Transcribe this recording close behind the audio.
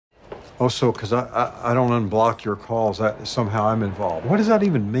Oh, so because I don't unblock your calls, that somehow I'm involved. What does that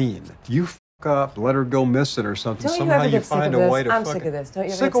even mean? You f up, let her go missing or something. Don't Somehow you you find a way to I'm sick of this. Don't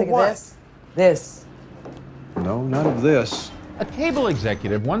you ever get sick of this? This. No, none of this. A cable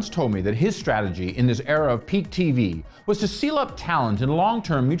executive once told me that his strategy in this era of peak TV was to seal up talent in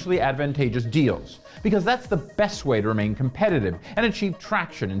long-term mutually advantageous deals, because that's the best way to remain competitive and achieve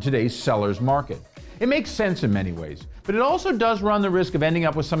traction in today's seller's market. It makes sense in many ways, but it also does run the risk of ending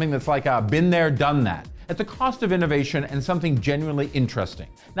up with something that's like a been there, done that, at the cost of innovation and something genuinely interesting.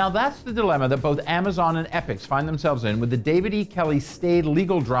 Now that's the dilemma that both Amazon and Epix find themselves in with the David E. Kelley staid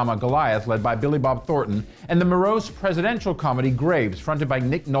legal drama Goliath, led by Billy Bob Thornton, and the morose presidential comedy Graves, fronted by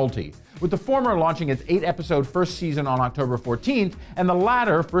Nick Nolte, with the former launching its 8-episode first season on October 14th, and the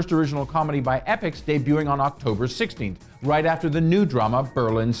latter, first original comedy by Epix, debuting on October 16th, right after the new drama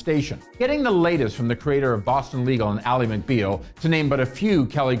Berlin Station. Getting the latest from the creator of Boston Legal and Ally McBeal, to name but a few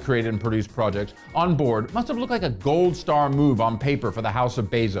Kelley created and produced projects, on board must have looked like a gold star move on paper for the House of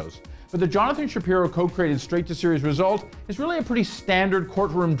Bezos. But the Jonathan Shapiro co-created straight-to-series result is really a pretty standard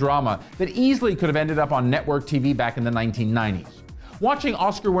courtroom drama that easily could have ended up on network TV back in the 1990s. Watching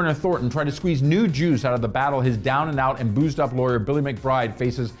Oscar winner Thornton try to squeeze new juice out of the battle his down-and-out and boozed-up lawyer Billy McBride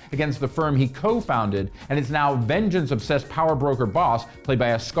faces against the firm he co-founded and its now vengeance-obsessed power broker boss, played by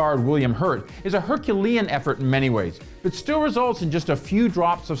a scarred William Hurt, is a Herculean effort in many ways, but still results in just a few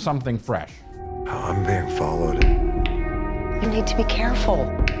drops of something fresh. Oh, I'm being followed. You need to be careful.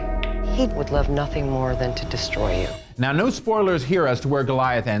 He would love nothing more than to destroy you. Now, no spoilers here as to where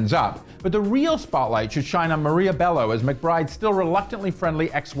Goliath ends up, but the real spotlight should shine on Maria Bello as McBride's still reluctantly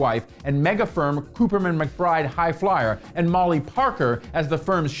friendly ex-wife and mega firm Cooperman McBride high flyer, and Molly Parker as the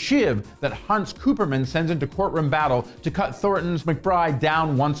firm's shiv that Hunts Cooperman sends into courtroom battle to cut Thornton's McBride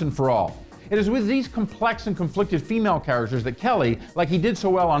down once and for all. It is with these complex and conflicted female characters that Kelley, like he did so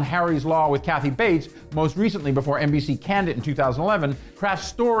well on Harry's Law with Kathy Bates, most recently before NBC canned it in 2011, crafts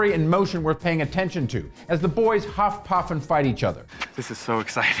story and motion worth paying attention to, as the boys huff, puff, and fight each other. This is so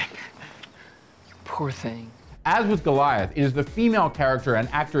exciting. Poor thing. As with Goliath, it is the female character and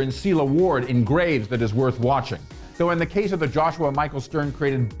actor in Celia Ward in Graves that is worth watching. Though in the case of the Joshua Michael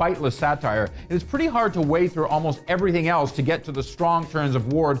Stern-created biteless satire, it is pretty hard to wade through almost everything else to get to the strong turns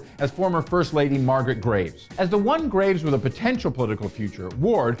of Ward as former First Lady Margaret Graves. As the one Graves with a potential political future,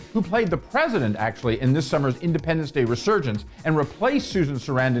 Ward, who played the president actually in this summer's Independence Day resurgence and replaced Susan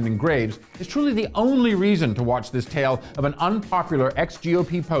Sarandon in Graves, is truly the only reason to watch this tale of an unpopular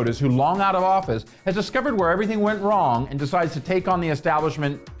ex-GOP POTUS who, long out of office, has discovered where everything went wrong and decides to take on the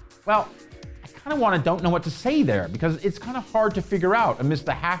establishment. Well, I kind of don't know what to say there, because it's kind of hard to figure out amidst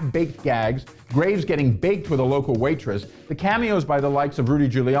the half-baked gags, Graves getting baked with a local waitress, the cameos by the likes of Rudy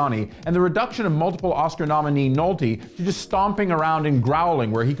Giuliani, and the reduction of multiple Oscar nominee Nolte to just stomping around and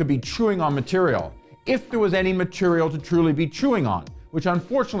growling where he could be chewing on material, if there was any material to truly be chewing on, which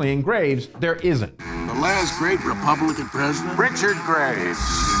unfortunately in Graves, there isn't. The last great Republican president, Richard Graves.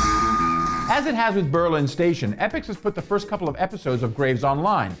 As it has with Berlin Station, Epix has put the first couple of episodes of Graves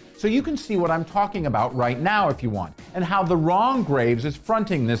online, so you can see what I'm talking about right now if you want, and how the wrong Graves is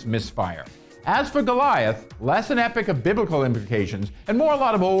fronting this misfire. As for Goliath, less an epic of biblical implications, and more a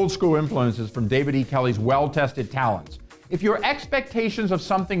lot of old school influences from David E. Kelley's well-tested talents. If your expectations of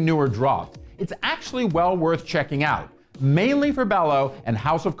something new are dropped, it's actually well worth checking out, mainly for Bello and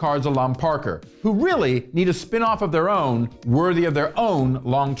House of Cards alum Parker, who really need a spin-off of their own, worthy of their own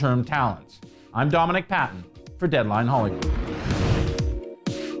long-term talents. I'm Dominic Patton for Deadline Hollywood.